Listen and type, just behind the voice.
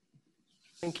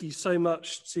Thank you so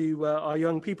much to our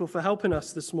young people for helping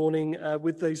us this morning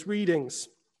with those readings.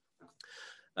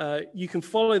 You can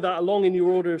follow that along in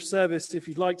your order of service. If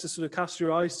you'd like to sort of cast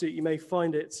your eyes to it, you may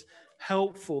find it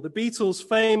helpful. The Beatles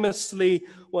famously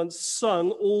once sung,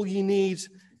 "All you need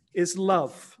is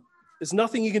love." There's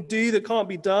nothing you can do that can't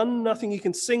be done, nothing you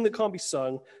can sing that can't be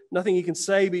sung, nothing you can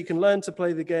say, but you can learn to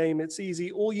play the game. It's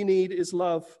easy. All you need is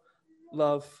love.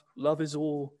 Love. Love is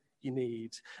all you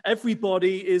need.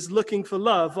 Everybody is looking for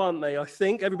love, aren't they? I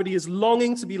think everybody is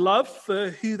longing to be loved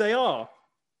for who they are.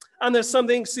 And there's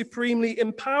something supremely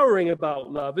empowering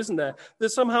about love, isn't there? That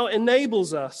somehow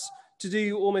enables us to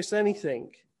do almost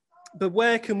anything. But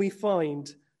where can we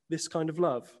find this kind of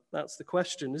love? That's the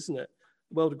question, isn't it?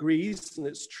 The world agrees, and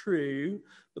it's true.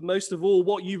 But most of all,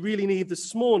 what you really need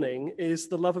this morning is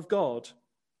the love of God.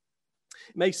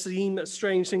 It may seem a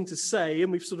strange thing to say,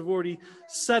 and we've sort of already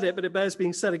said it, but it bears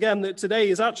being said again, that today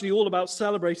is actually all about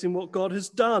celebrating what God has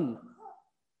done.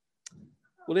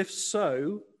 Well, if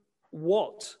so,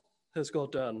 what has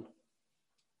God done?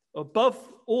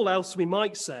 Above all else, we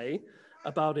might say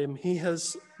about him, he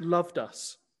has loved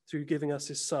us through giving us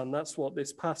his son. That's what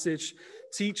this passage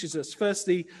teaches us.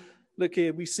 Firstly, look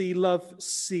here, we see love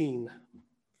seen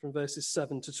from verses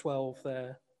 7 to 12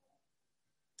 there.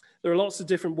 There are lots of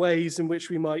different ways in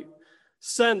which we might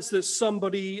sense that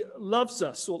somebody loves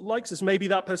us or likes us. Maybe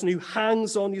that person who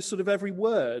hangs on your sort of every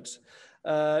word.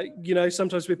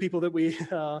 Sometimes with people that we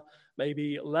are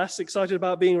maybe less excited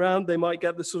about being around, they might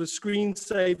get the sort of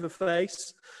screensaver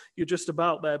face. You're just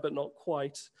about there, but not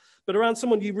quite. But around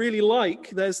someone you really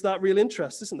like, there's that real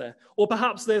interest, isn't there? Or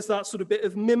perhaps there's that sort of bit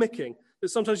of mimicking. That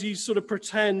sometimes you sort of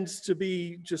pretend to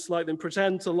be just like them,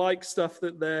 pretend to like stuff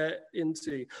that they're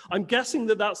into. I'm guessing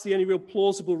that that's the only real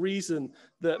plausible reason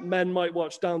that men might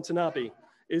watch Downton Abbey,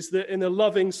 is that in a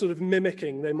loving sort of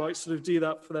mimicking, they might sort of do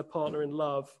that for their partner in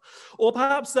love. Or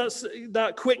perhaps that's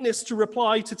that quickness to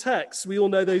reply to texts. We all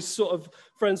know those sort of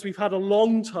friends we've had a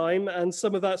long time, and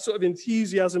some of that sort of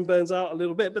enthusiasm burns out a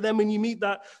little bit. But then when you meet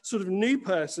that sort of new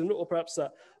person, or perhaps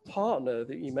that partner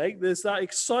that you make, there's that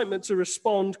excitement to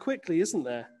respond quickly, isn't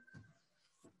there?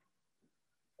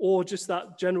 Or just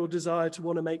that general desire to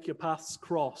want to make your paths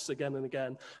cross again and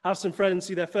again. I have some friends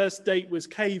who their first date was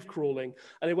cave crawling,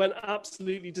 and it went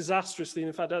absolutely disastrously. And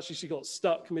in fact, actually, she got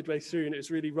stuck midway through, and it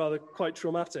was really rather quite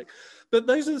traumatic. But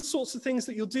those are the sorts of things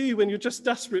that you'll do when you're just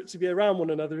desperate to be around one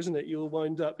another, isn't it? You'll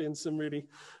wind up in some really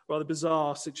rather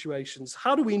bizarre situations.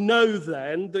 How do we know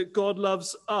then that God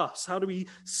loves us? How do we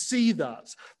see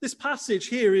that? This passage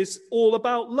here is all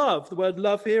about love. The word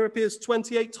love here appears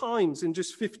 28 times in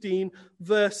just 15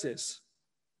 verses.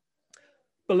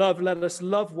 Beloved, let us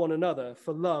love one another,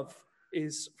 for love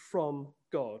is from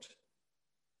God.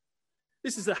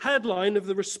 This is the headline of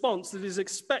the response that is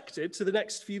expected to the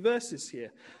next few verses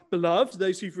here. Beloved,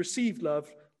 those who've received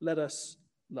love, let us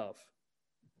love.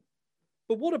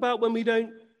 But what about when we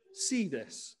don't see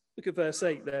this? Look at verse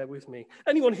 8 there with me.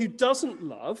 Anyone who doesn't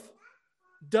love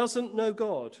doesn't know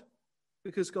God,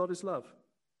 because God is love.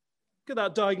 Look at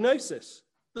that diagnosis.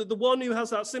 That the one who has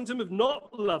that symptom of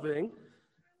not loving,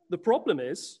 the problem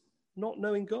is not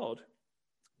knowing God,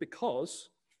 because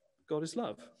God is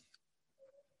love.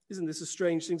 Isn't this a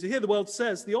strange thing to hear? The world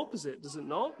says the opposite, does it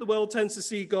not? The world tends to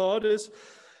see God as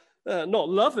not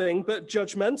loving, but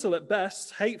judgmental at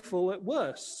best, hateful at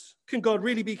worst. Can God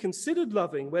really be considered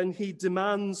loving when he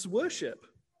demands worship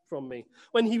from me,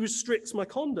 when he restricts my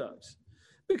conduct?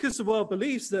 Because the world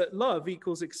believes that love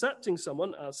equals accepting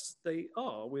someone as they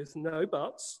are, with no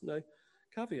buts, no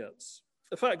caveats.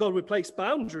 The fact God would place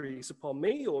boundaries upon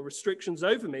me or restrictions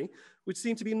over me would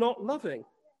seem to be not loving.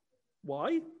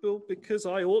 Why? Well, because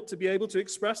I ought to be able to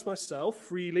express myself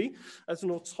freely as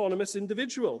an autonomous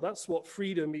individual. That's what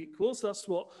freedom equals. That's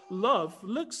what love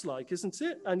looks like, isn't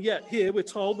it? And yet here we're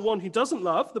told the one who doesn't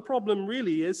love, the problem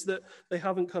really is that they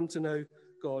haven't come to know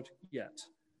God yet.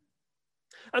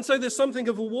 And so there's something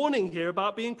of a warning here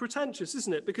about being pretentious,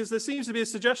 isn't it? Because there seems to be a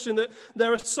suggestion that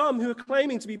there are some who are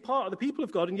claiming to be part of the people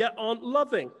of God and yet aren't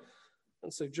loving.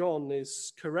 And so John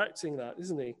is correcting that,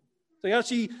 isn't he? So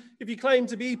actually, if you claim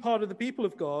to be part of the people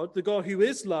of God, the God who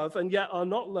is love, and yet are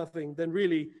not loving, then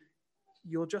really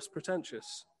you're just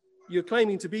pretentious. You're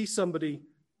claiming to be somebody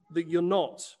that you're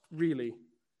not really.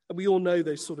 And we all know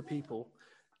those sort of people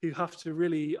who have to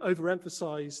really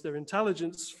overemphasize their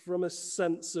intelligence from a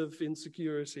sense of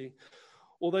insecurity,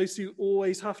 or those who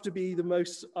always have to be the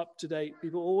most up-to-date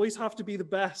people, always have to be the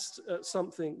best at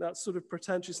something, that sort of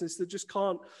pretentiousness that just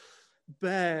can't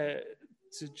bear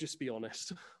to just be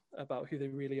honest about who they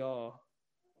really are.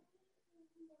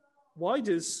 Why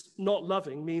does not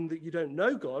loving mean that you don't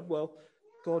know God? Well,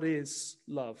 God is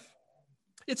love.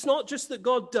 It's not just that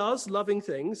God does loving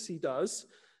things, he does,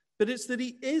 but it's that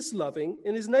he is loving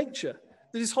in his nature,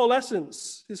 that his whole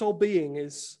essence, his whole being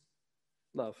is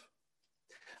love.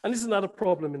 And isn't that a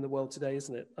problem in the world today,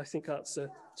 isn't it? I think that's a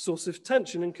source of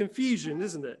tension and confusion,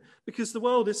 isn't it? Because the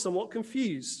world is somewhat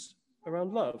confused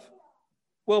around love.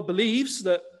 The world believes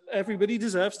that everybody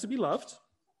deserves to be loved.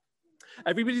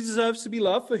 Everybody deserves to be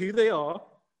loved for who they are,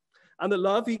 and that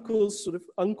love equals sort of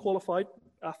unqualified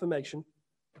affirmation.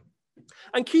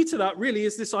 And key to that really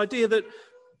is this idea that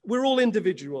we're all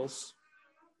individuals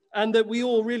and that we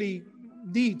all really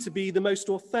need to be the most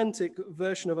authentic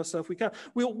version of ourselves we can.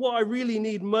 What I really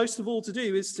need most of all to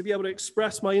do is to be able to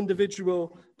express my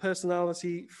individual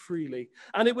personality freely.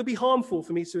 And it would be harmful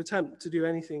for me to attempt to do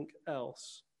anything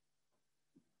else.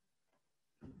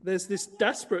 There's this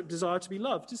desperate desire to be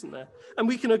loved, isn't there? And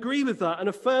we can agree with that and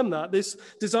affirm that, this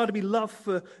desire to be loved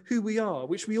for who we are,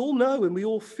 which we all know and we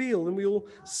all feel and we all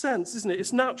sense, isn't it?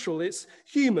 It's natural, it's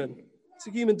human. It's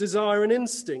a human desire and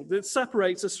instinct that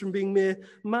separates us from being mere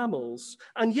mammals.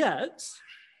 And yet,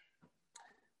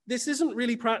 this isn't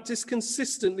really practiced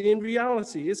consistently in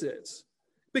reality, is it?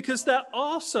 Because there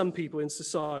are some people in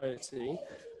society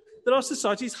that our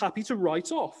society is happy to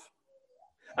write off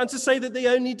and to say that they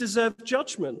only deserve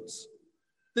judgment,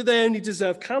 that they only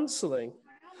deserve cancelling,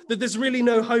 that there's really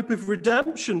no hope of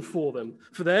redemption for them,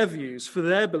 for their views, for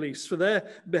their beliefs, for their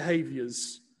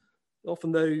behaviors,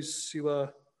 often those who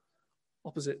are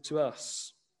opposite to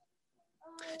us.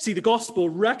 See, the gospel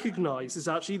recognizes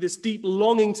actually this deep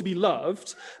longing to be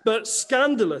loved, but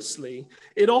scandalously,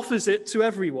 it offers it to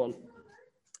everyone,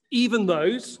 even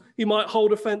those who might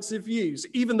hold offensive views,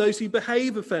 even those who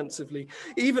behave offensively,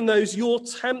 even those you're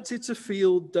tempted to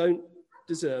feel don't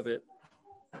deserve it.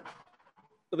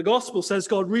 But the gospel says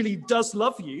God really does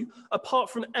love you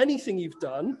apart from anything you've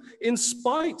done, in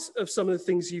spite of some of the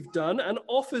things you've done, and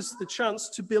offers the chance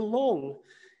to belong,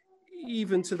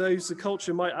 even to those the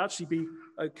culture might actually be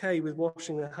okay with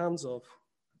washing their hands of.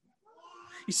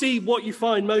 You see, what you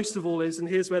find most of all is, and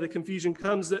here's where the confusion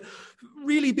comes, that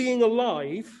really being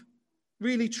alive,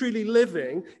 really truly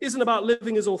living, isn't about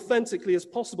living as authentically as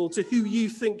possible to who you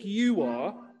think you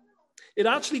are. It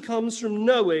actually comes from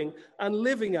knowing and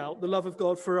living out the love of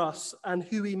God for us and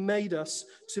who he made us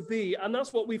to be. And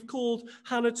that's what we've called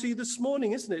Hannah to this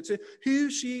morning, isn't it? To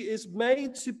who she is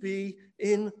made to be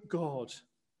in God.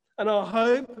 And our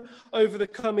hope over the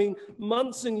coming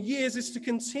months and years is to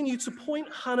continue to point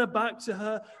Hannah back to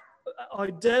her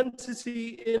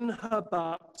identity in her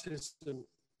baptism.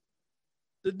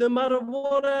 That no matter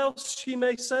what else she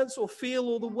may sense or feel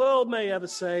or the world may ever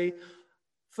say,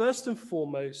 first and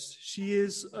foremost, she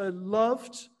is a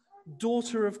loved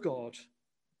daughter of God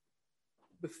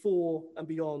before and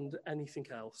beyond anything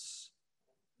else.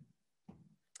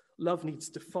 Love needs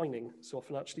defining so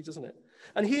often, actually, doesn't it?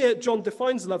 And here, John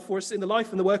defines love for us in the life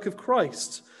and the work of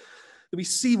Christ. That we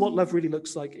see what love really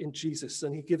looks like in Jesus.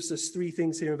 And he gives us three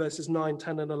things here in verses 9,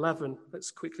 10, and 11.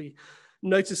 Let's quickly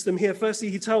notice them here.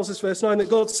 Firstly, he tells us, verse 9, that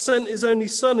God sent his only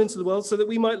Son into the world so that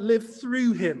we might live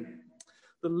through him.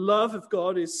 The love of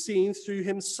God is seen through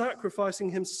him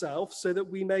sacrificing himself so that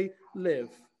we may live.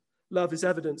 Love is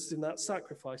evidenced in that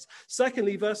sacrifice.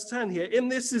 Secondly, verse 10 here, in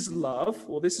this is love,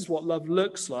 or this is what love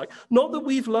looks like. Not that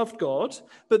we've loved God,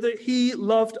 but that he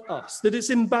loved us, that it's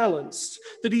imbalanced,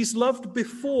 that he's loved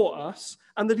before us,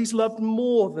 and that he's loved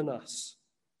more than us.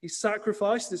 He's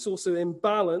sacrificed, it's also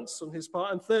imbalance on his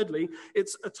part. And thirdly,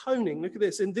 it's atoning. Look at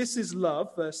this. And this is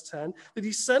love, verse 10, that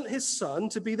he sent his Son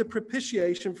to be the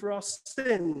propitiation for our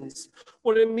sins.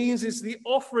 What it means is the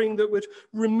offering that would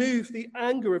remove the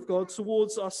anger of God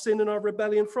towards our sin and our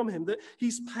rebellion from him, that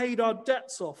he's paid our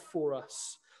debts off for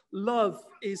us. Love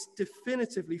is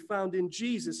definitively found in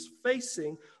Jesus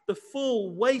facing the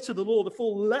full weight of the law, the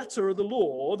full letter of the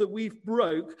law that we've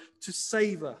broke to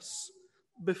save us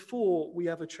before we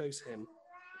ever chose him.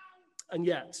 And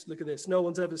yet, look at this, no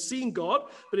one's ever seen God,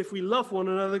 but if we love one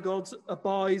another, God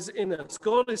abides in us.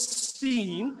 God is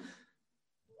seen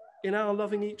in our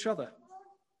loving each other.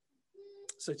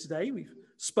 So today we've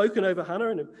spoken over Hannah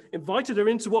and invited her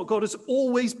into what God has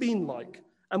always been like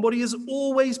and what he has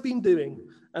always been doing,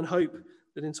 and hope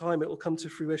that in time it will come to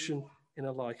fruition in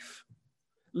her life.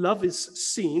 Love is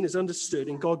seen, is understood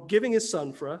in God giving his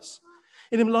Son for us,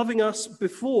 in him loving us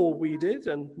before we did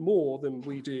and more than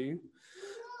we do,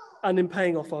 and in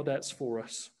paying off our debts for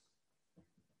us.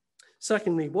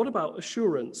 Secondly, what about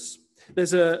assurance?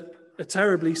 There's a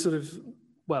terribly sort of,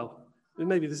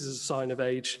 Maybe this is a sign of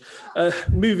age,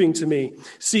 moving to me,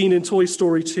 scene in Toy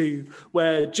Story 2,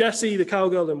 where Jessie, the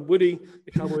cowgirl, and Woody,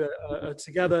 the cowboy, are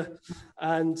together.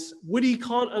 And Woody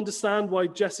can't understand why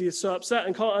Jessie is so upset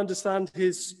and can't understand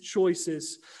his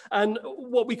choices. And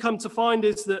what we come to find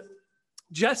is that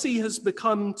Jessie has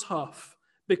become tough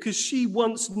because she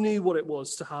once knew what it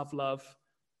was to have love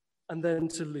and then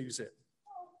to lose it.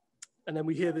 And then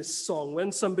we hear this song,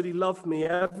 when somebody loved me,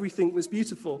 everything was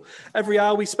beautiful. Every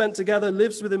hour we spent together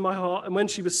lives within my heart. And when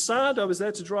she was sad, I was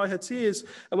there to dry her tears.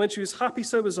 And when she was happy,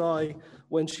 so was I,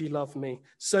 when she loved me.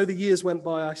 So the years went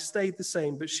by, I stayed the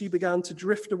same, but she began to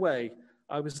drift away.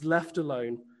 I was left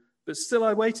alone. But still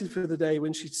I waited for the day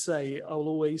when she'd say, I'll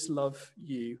always love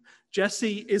you.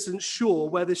 Jessie isn't sure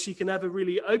whether she can ever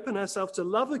really open herself to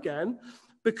love again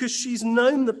because she's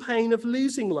known the pain of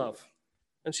losing love.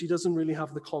 And she doesn't really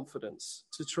have the confidence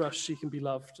to trust she can be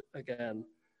loved again.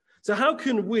 So how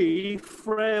can we,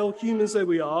 frail humans though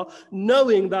we are,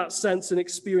 knowing that sense and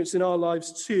experience in our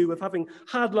lives too, of having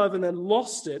had love and then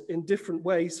lost it in different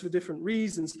ways for different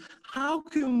reasons, how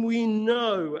can we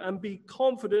know and be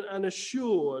confident and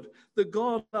assured that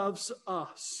God loves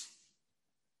us?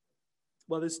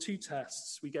 Well, there's two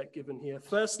tests we get given here.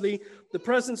 Firstly, the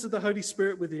presence of the Holy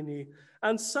Spirit within you.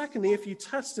 And secondly, if you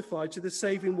testify to the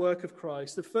saving work of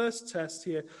Christ. The first test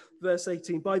here, verse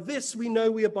 18. By this we know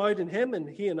we abide in him and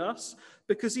he in us,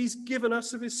 because he's given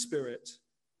us of his Spirit.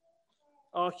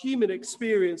 Our human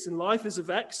experience in life is of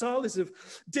exile, is of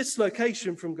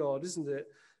dislocation from God, isn't it?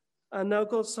 And now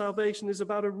God's salvation is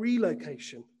about a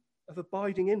relocation of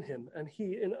abiding in him and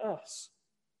he in us.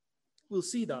 We'll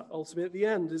see that ultimately at the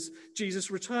end as Jesus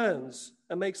returns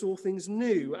and makes all things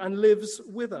new and lives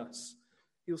with us.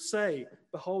 He'll say,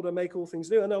 behold, I make all things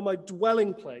new. And now my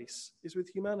dwelling place is with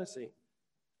humanity.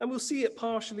 And we'll see it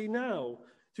partially now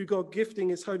through God gifting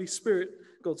his Holy Spirit,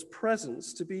 God's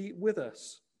presence to be with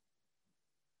us.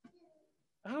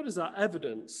 How does that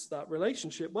evidence that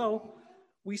relationship? Well,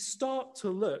 we start to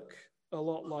look a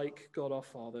lot like God our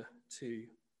Father too.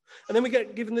 And then we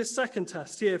get given this second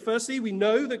test here. Firstly, we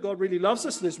know that God really loves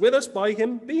us and is with us by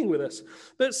him being with us.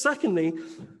 But secondly,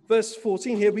 verse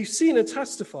 14 here, we've seen and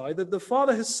testified that the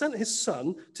Father has sent his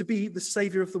Son to be the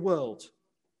Savior of the world.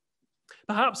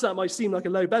 Perhaps that might seem like a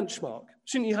low benchmark.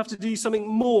 Shouldn't you have to do something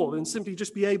more than simply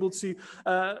just be able to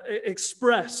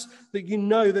express that you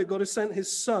know that God has sent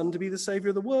his Son to be the Savior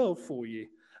of the world for you?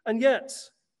 And yet,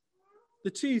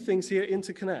 the two things here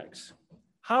interconnect.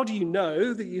 How do you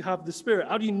know that you have the Spirit?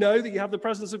 How do you know that you have the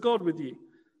presence of God with you?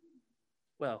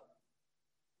 Well,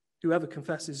 whoever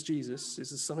confesses Jesus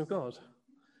is the Son of God.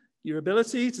 Your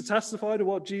ability to testify to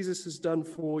what Jesus has done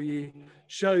for you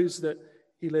shows that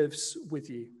he lives with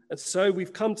you. And so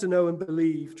we've come to know and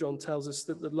believe, John tells us,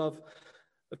 that the love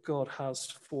of God has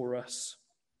for us.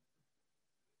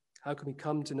 How can we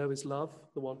come to know his love?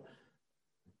 The one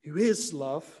who is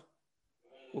love.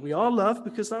 Well, we are love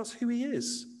because that's who he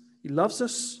is. He loves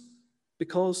us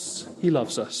because he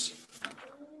loves us.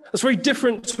 That's very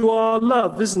different to our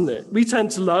love, isn't it? We tend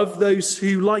to love those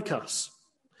who like us.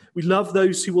 We love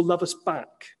those who will love us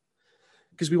back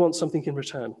because we want something in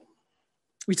return.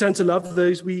 We tend to love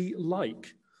those we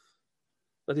like.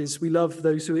 That is, we love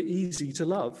those who are easy to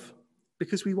love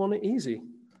because we want it easy.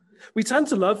 We tend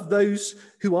to love those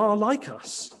who are like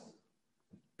us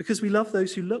because we love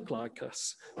those who look like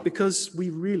us, because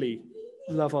we really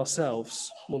love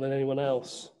ourselves more than anyone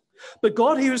else. But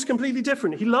God here is completely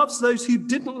different. He loves those who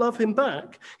didn't love him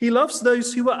back. He loves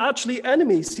those who were actually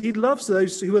enemies. He loves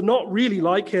those who are not really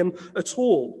like him at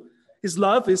all. His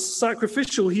love is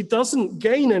sacrificial. He doesn't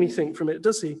gain anything from it,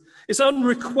 does he? It's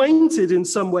unrequited in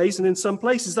some ways and in some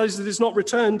places. That is, it is not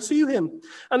returned to him.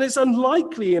 And it's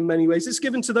unlikely in many ways. It's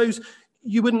given to those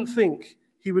you wouldn't think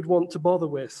he would want to bother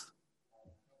with.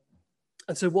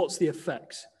 And so what's the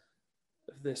effect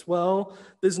of this? Well,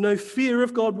 there's no fear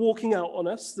of God walking out on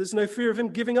us. There's no fear of him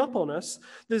giving up on us.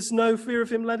 There's no fear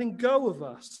of him letting go of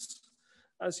us,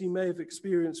 as you may have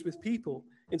experienced with people.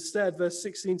 Instead, verse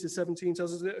 16 to 17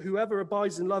 tells us that whoever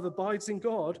abides in love abides in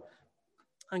God,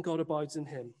 and God abides in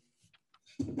him.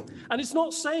 And it's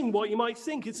not saying what you might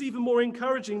think. It's even more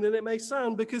encouraging than it may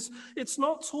sound, because it's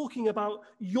not talking about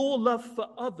your love for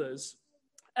others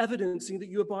evidencing that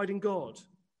you abide in God.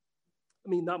 I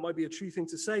mean, that might be a true thing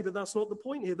to say, but that's not the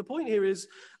point here. The point here is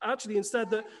actually instead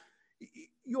that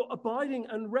you're abiding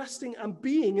and resting and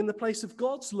being in the place of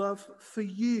God's love for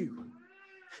you.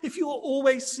 If you're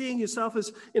always seeing yourself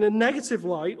as in a negative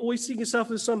light, always seeing yourself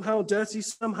as somehow dirty,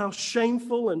 somehow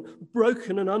shameful and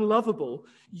broken and unlovable,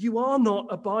 you are not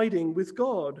abiding with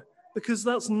God, because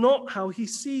that's not how he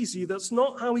sees you. That's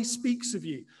not how he speaks of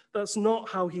you. That's not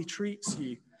how he treats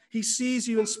you. He sees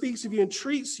you and speaks of you and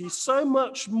treats you so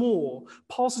much more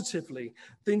positively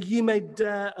than you may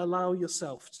dare allow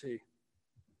yourself to.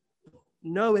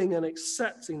 Knowing and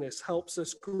accepting this helps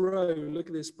us grow. Look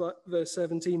at this, verse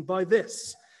 17. By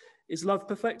this is love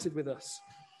perfected with us,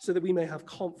 so that we may have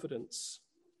confidence.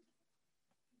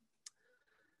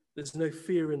 There's no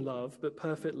fear in love, but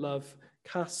perfect love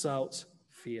casts out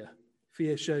fear.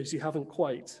 Fear shows you haven't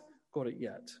quite got it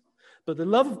yet. But the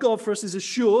love of God for us is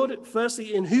assured,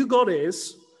 firstly, in who God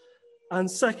is, and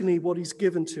secondly, what he's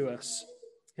given to us,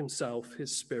 himself,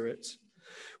 his Spirit.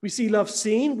 We see love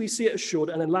seen, we see it assured,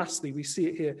 and then lastly, we see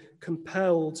it here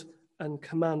compelled and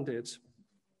commanded.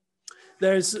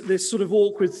 There's this sort of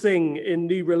awkward thing in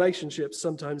new relationships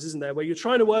sometimes, isn't there, where you're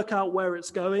trying to work out where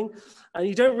it's going, and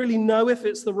you don't really know if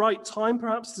it's the right time,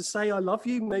 perhaps, to say, I love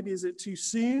you. Maybe is it too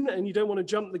soon? And you don't want to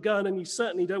jump the gun, and you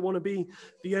certainly don't want to be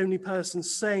the only person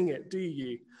saying it, do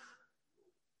you?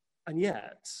 And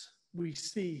yet, we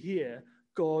see here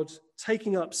God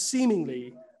taking up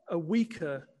seemingly a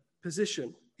weaker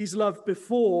position. He's loved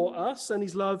before us, and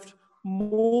he's loved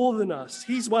more than us.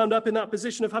 He's wound up in that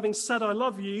position of having said, I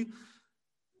love you,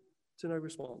 to no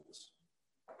response.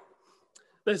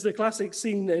 There's the classic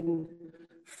scene in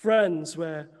Friends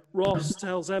where Ross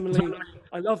tells Emily,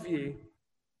 I love you,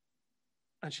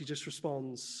 and she just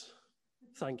responds,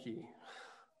 thank you.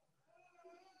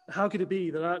 How could it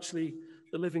be that actually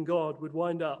the living God would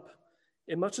wind up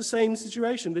in much the same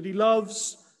situation, that he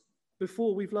loves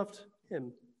before we've loved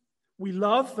him? We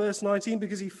love, verse 19,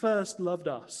 because he first loved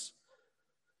us.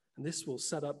 And this will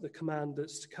set up the command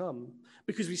that's to come,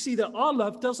 because we see that our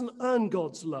love doesn't earn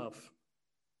God's love.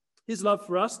 His love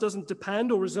for us doesn't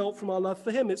depend or result from our love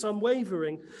for him. It's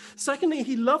unwavering. Secondly,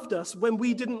 he loved us when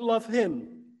we didn't love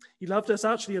him. He loved us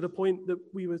actually at a point that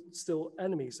we were still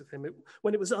enemies of him,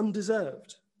 when it was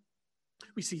undeserved.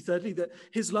 We see thirdly that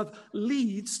his love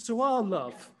leads to our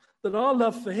love, that our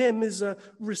love for him is a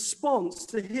response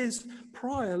to his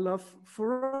prior love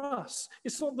for us.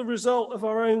 It's not the result of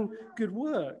our own good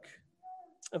work.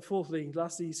 And fourthly,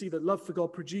 lastly, you see that love for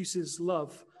God produces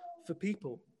love for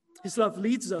people. His love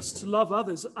leads us to love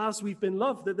others as we've been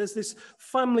loved, that there's this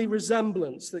family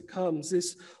resemblance that comes,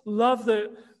 this love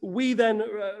that we then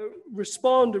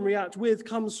respond and react with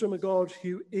comes from a God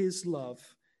who is love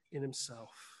in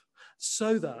himself.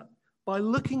 So that by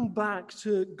looking back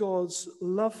to God's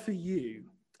love for you,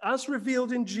 as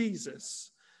revealed in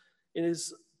Jesus, in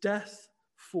his death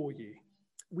for you,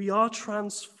 we are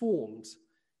transformed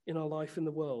in our life in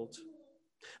the world.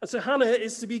 And so Hannah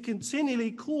is to be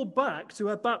continually called back to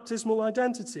her baptismal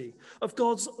identity of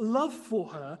God's love for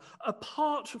her,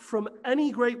 apart from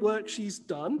any great work she's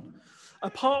done,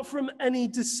 apart from any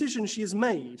decision she has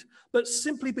made, but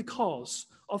simply because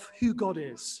of who God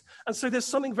is. And so there's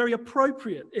something very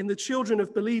appropriate in the children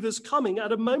of believers coming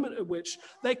at a moment at which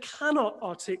they cannot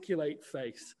articulate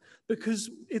faith, because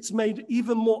it's made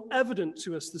even more evident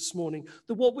to us this morning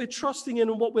that what we're trusting in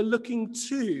and what we're looking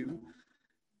to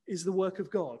is the work of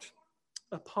God,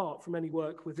 apart from any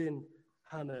work within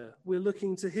Hannah. We're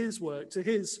looking to his work, to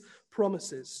his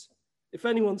promises. If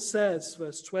anyone says,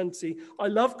 verse 20, I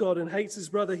love God and hates his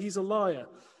brother, he's a liar.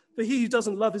 For he who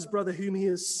doesn't love his brother whom he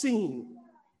has seen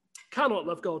cannot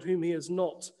love God whom he has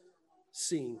not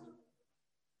seen.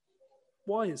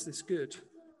 Why is this good?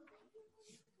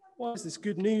 Why is this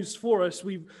good news for us?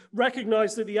 We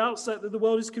recognize at the outset that the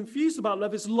world is confused about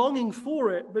love. It's longing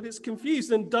for it, but it's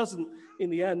confused and doesn't, in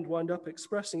the end, wind up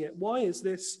expressing it. Why is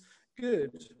this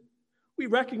good? We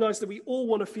recognize that we all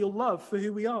want to feel love for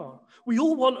who we are. We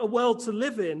all want a world to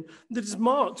live in that is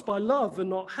marked by love and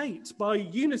not hate, by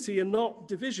unity and not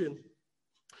division.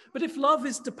 But if love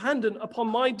is dependent upon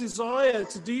my desire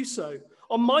to do so,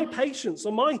 on my patience,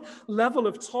 on my level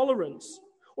of tolerance,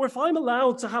 or if I'm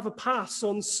allowed to have a pass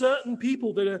on certain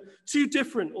people that are too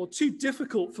different or too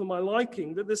difficult for my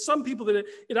liking, that there's some people that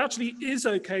it actually is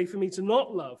okay for me to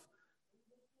not love,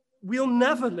 we'll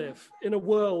never live in a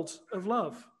world of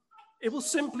love. It will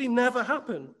simply never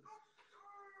happen.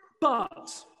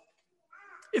 But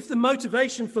if the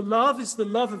motivation for love is the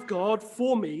love of God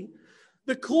for me,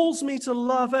 that calls me to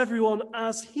love everyone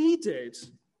as he did,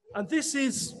 and this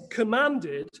is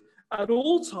commanded at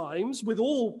all times with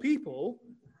all people,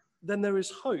 then there is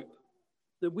hope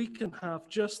that we can have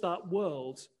just that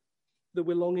world that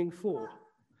we're longing for.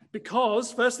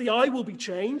 Because, firstly, I will be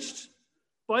changed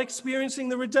by experiencing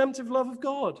the redemptive love of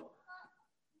God.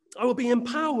 I will be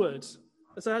empowered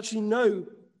as I actually know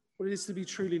what it is to be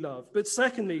truly loved. But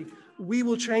secondly, we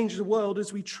will change the world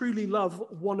as we truly love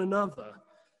one another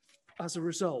as a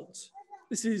result.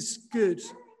 This is good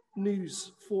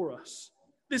news for us.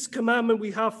 This commandment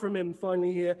we have from him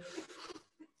finally here,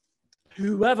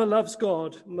 Whoever loves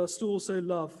God must also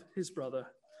love his brother.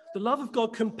 The love of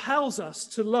God compels us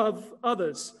to love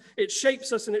others. It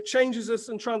shapes us and it changes us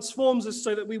and transforms us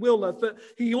so that we will love. But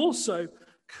he also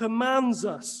commands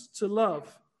us to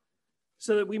love,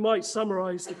 so that we might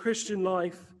summarize the Christian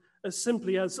life as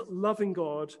simply as loving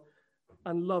God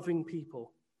and loving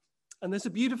people. And there's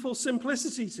a beautiful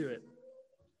simplicity to it.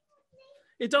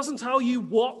 It doesn't tell you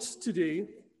what to do.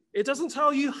 It doesn't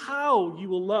tell you how you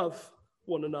will love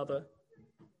one another.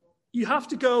 You have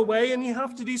to go away and you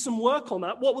have to do some work on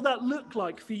that. What will that look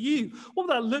like for you? What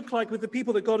will that look like with the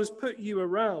people that God has put you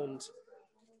around?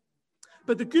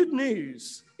 But the good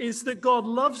news is that God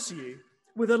loves you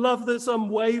with a love that's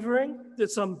unwavering,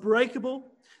 that's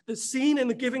unbreakable, that's seen in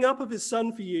the giving up of his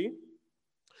son for you.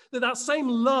 That same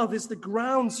love is the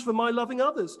grounds for my loving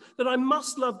others. That I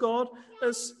must love God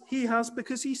as he has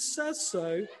because he says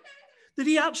so. That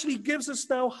he actually gives us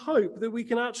now hope that we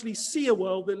can actually see a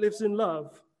world that lives in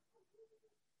love.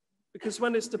 Because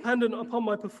when it's dependent upon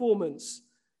my performance,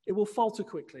 it will falter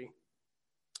quickly.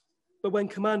 But when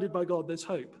commanded by God, there's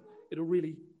hope. It'll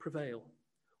really prevail.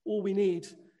 All we need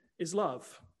is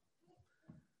love.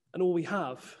 And all we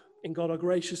have in God, our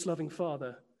gracious, loving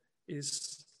Father,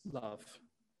 is love.